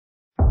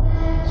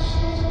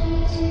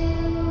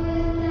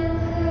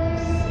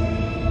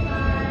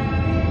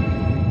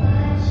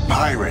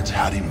Pirates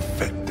had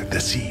infected the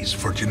seas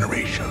for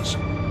generations.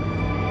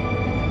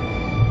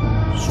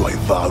 So I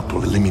vowed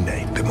to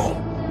eliminate them all.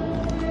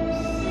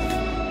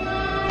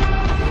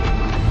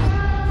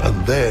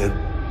 And then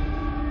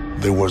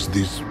there was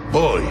this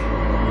boy,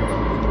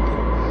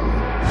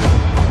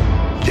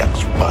 Jack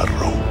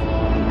Sparrow.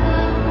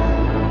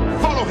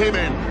 Follow him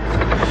in!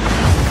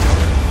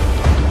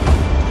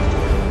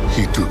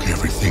 He took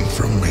everything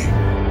from me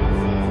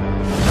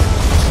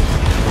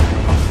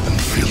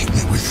and filled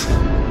me with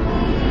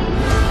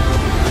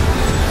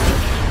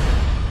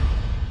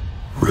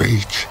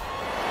rage.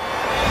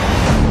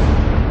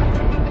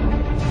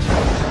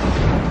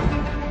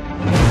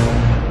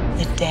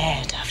 The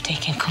dead have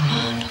taken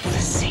command of the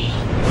sea.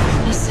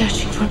 They're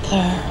searching for a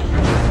pearl,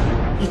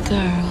 a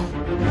girl,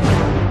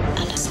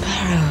 and a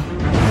sparrow.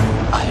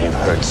 I have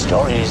heard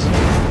stories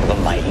of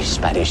a mighty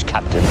Spanish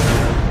captain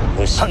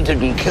who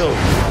hunted and killed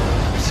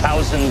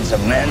thousands of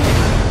men.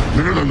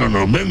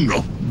 No, men,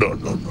 no.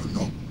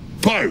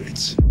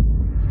 Pirates.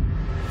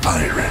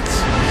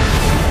 Pirates.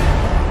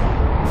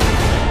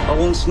 I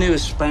once knew a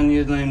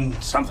Spaniard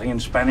named something in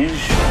Spanish.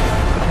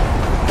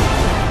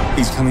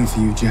 He's coming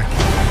for you, Jack.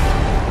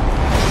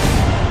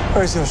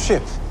 Where's your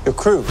ship? Your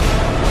crew?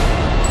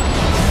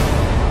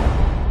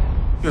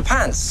 Your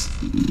pants?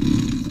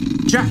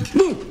 Jack!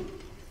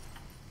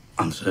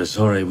 I'm so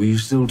sorry, were you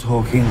still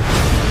talking?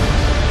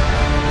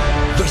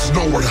 There's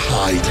nowhere to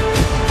hide.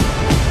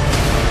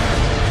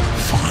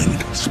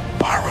 Find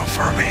Sparrow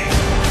for me.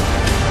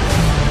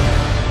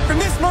 From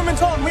this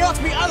moment on, we are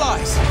to be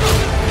allies.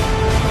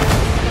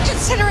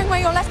 Considering where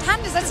your left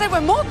hand is, I'd say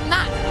we're more than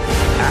that.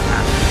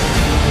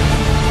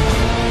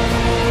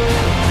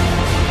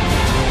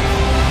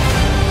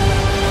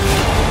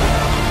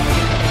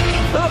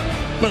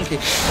 Monkey.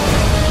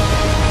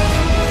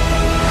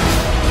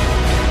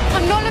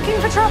 I'm not looking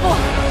for trouble.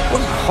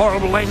 What a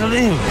horrible way to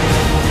live.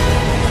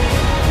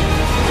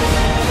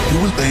 You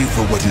will pay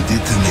for what you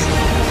did to me.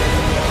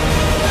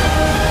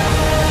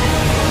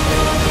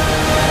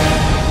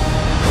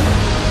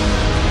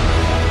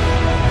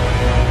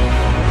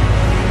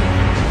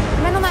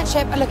 The men on that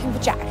ship are looking for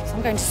Jack, so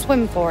I'm going to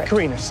swim for it.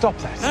 Karina, stop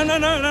that.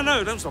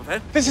 No, don't stop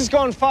that. This has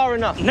gone far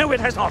enough. No, it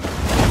has not.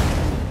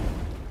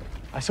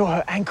 I saw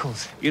her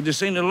ankles. You'd have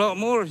seen a lot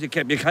more if you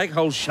kept your cake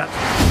hole shut.